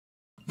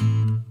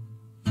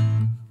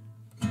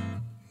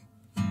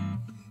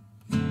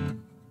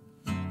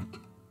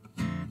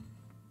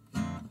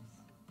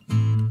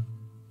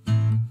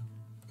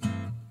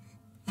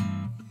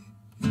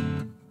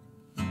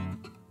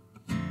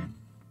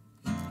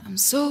I'm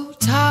so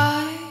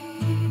tired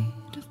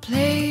of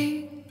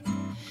playing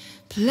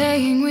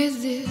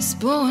with this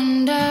bow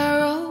and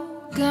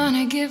arrow.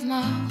 Gonna give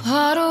my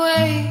heart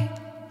away,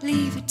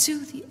 leave it to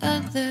the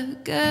other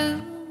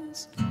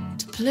girls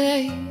to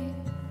play.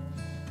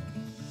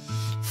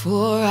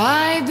 For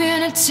I've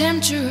been a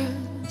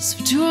temptress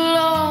for too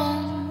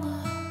long.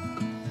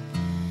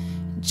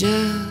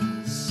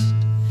 Just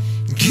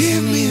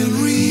give me a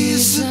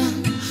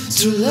reason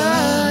to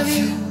love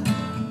you.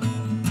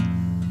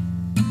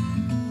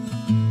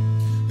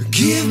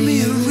 Give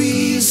me a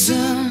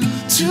reason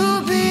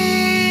to be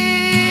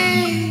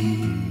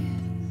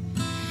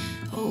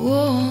a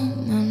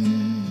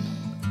woman.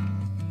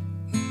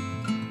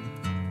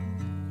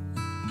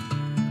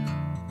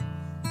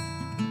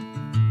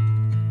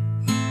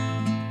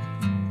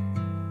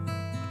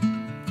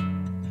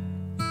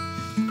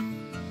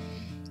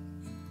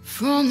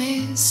 From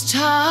this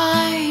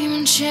time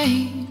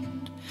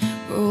unchained,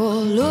 we're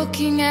all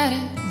looking at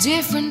a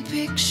different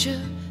picture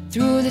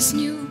through this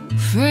new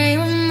frame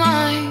of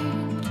mind.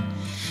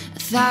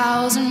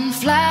 1,000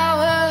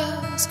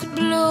 flowers could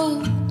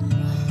bloom.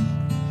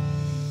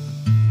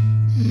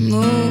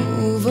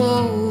 Move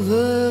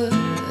over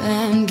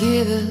and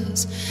give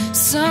us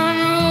some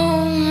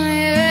room,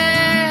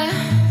 yeah.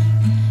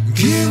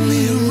 Give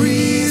me a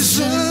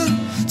reason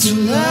to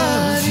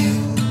love you.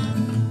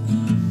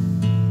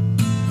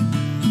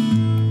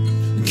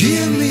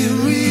 Give me a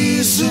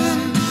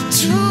reason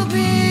to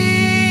be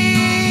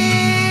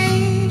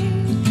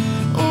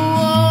a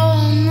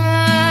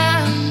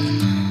woman.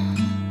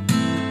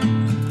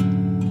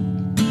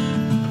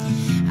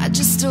 I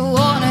just don't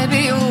wanna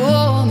be a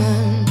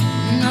woman.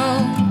 No,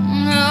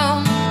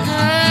 no, no.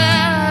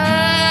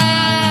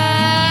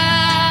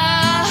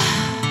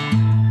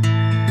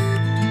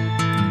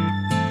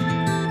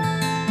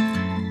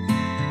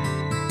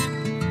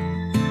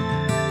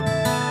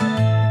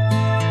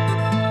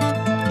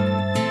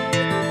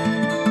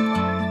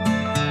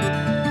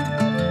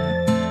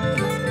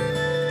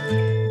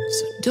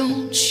 So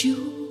don't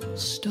you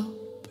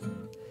stop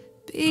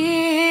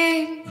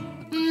being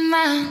a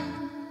man.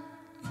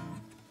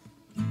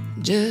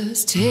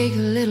 Just take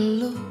a little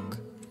look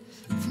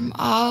from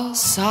our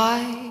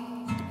side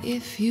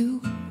if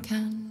you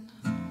can.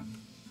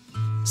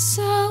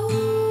 So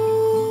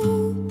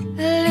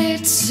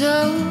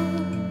little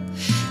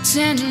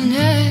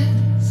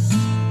tenderness,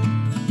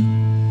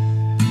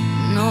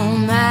 no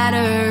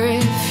matter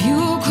if you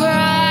cry.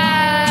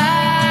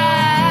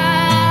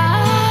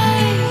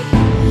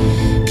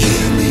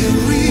 Give me a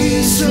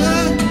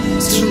reason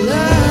to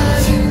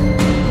love you.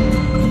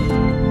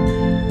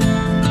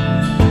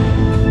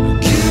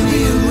 Give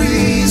me a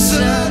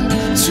reason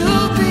to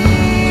be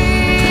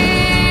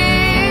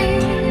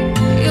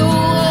a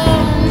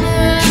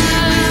woman.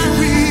 Give me a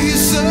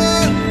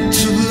reason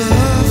to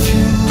love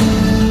you.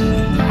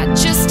 I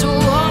just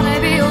don't wanna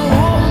be a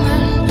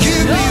woman.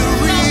 Give me a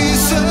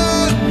reason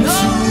to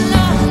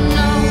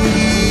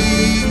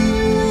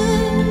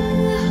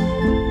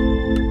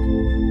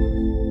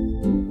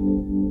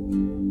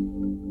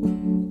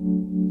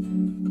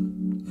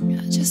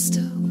I just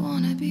don't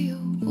wanna be a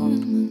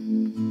woman.